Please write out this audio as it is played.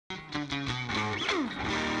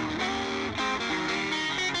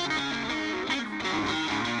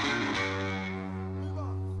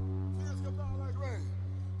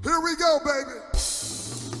we go, baby.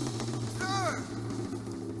 Yeah.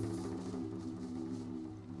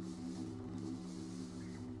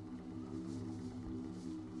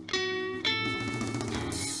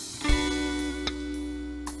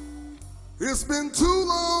 It's been 2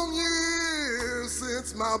 long years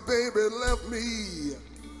since my baby left me,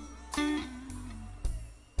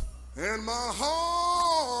 and my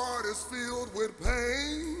heart is filled with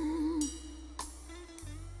pain.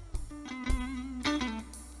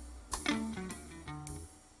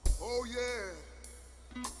 Oh yeah.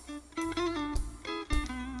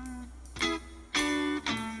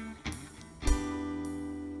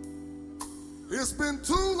 It's been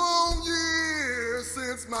 2 long years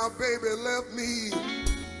since my baby left me,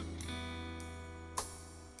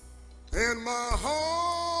 and my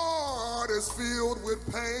heart is filled with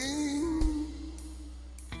pain.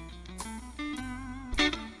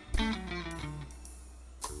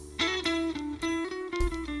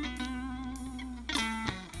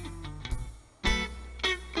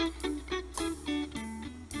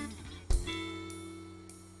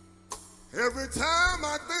 Every time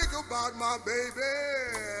I think about my baby,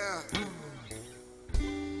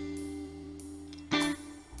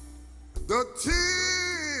 the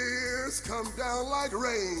tears come down like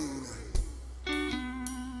rain.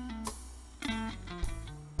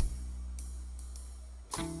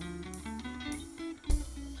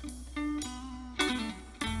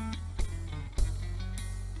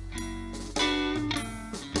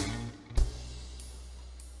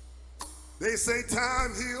 They say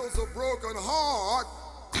time heals a broken heart,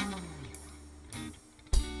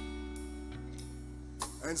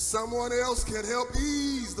 and someone else can help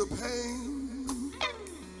ease the pain.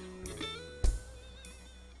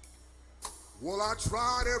 Well, I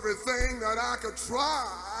tried everything that I could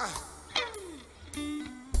try,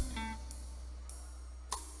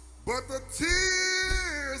 but the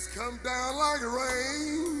tears come down like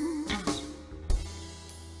rain.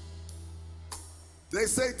 They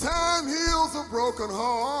say time heals a broken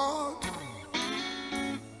heart,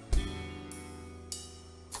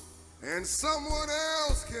 and someone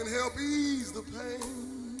else can help ease the pain.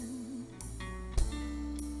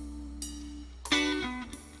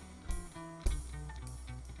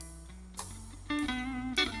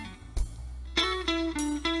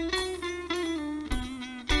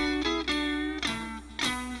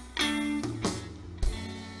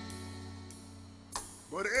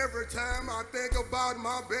 But every time I think about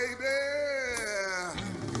my baby,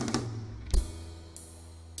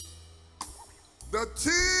 the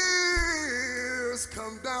tears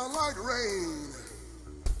come down like rain.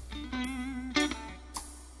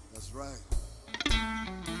 That's right.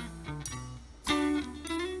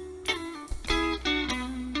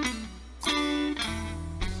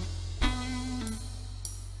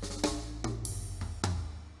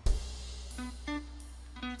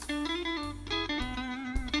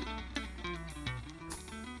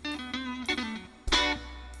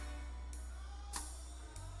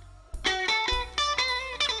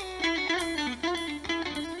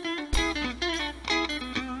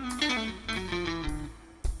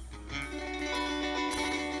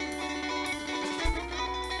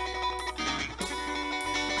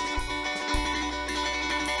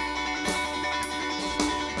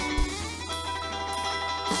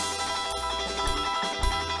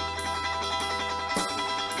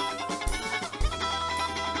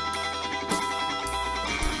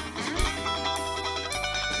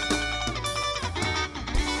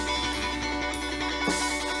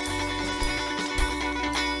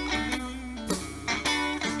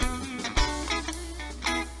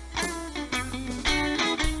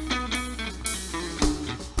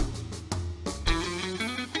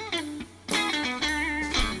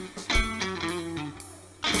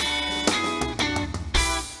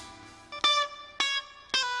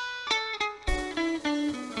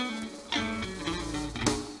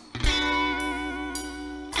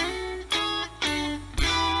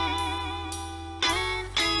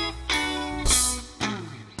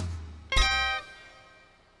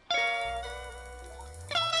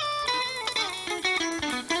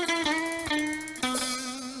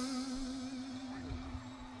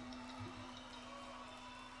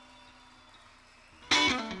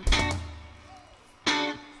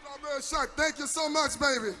 Shark, thank you so much,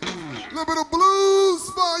 baby. A little bit of blues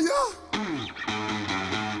for you.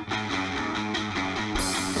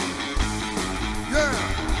 Yeah,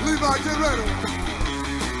 Levi, get ready.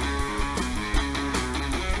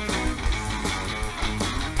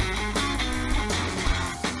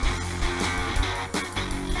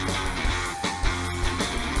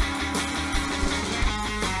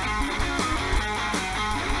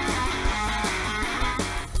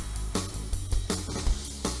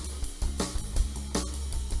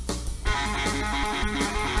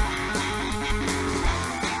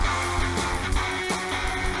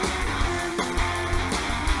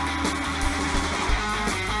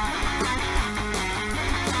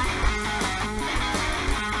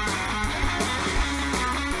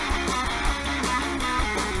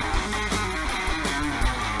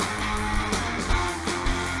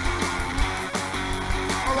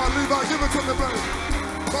 from the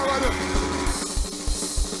back. All right there.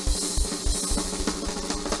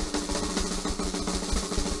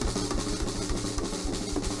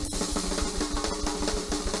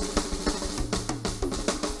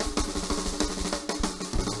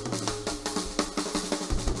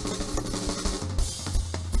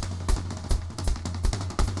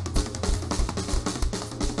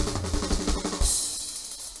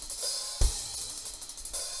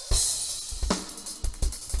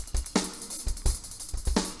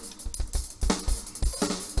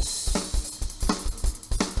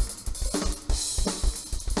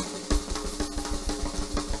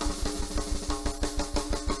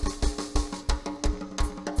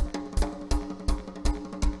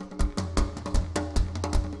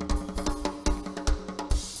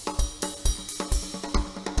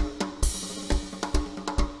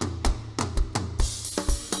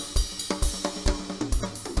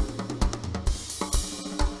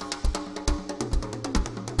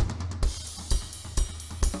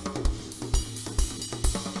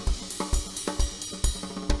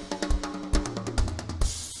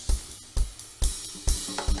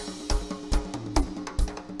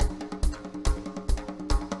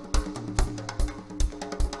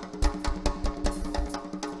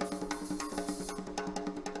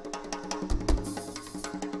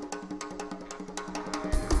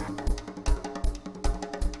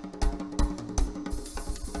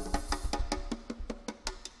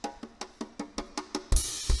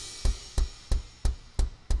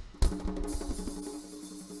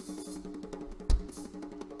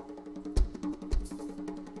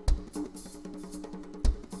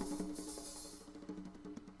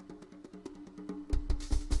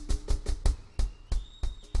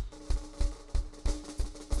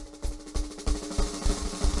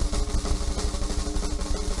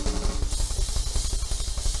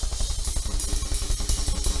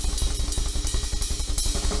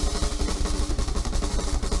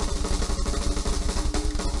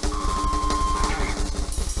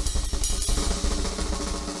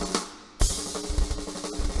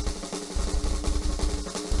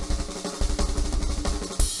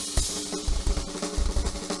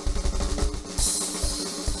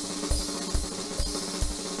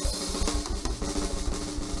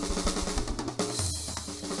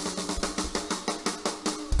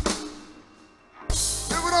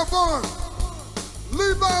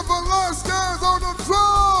 Levi Velasquez on the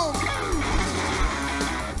drum.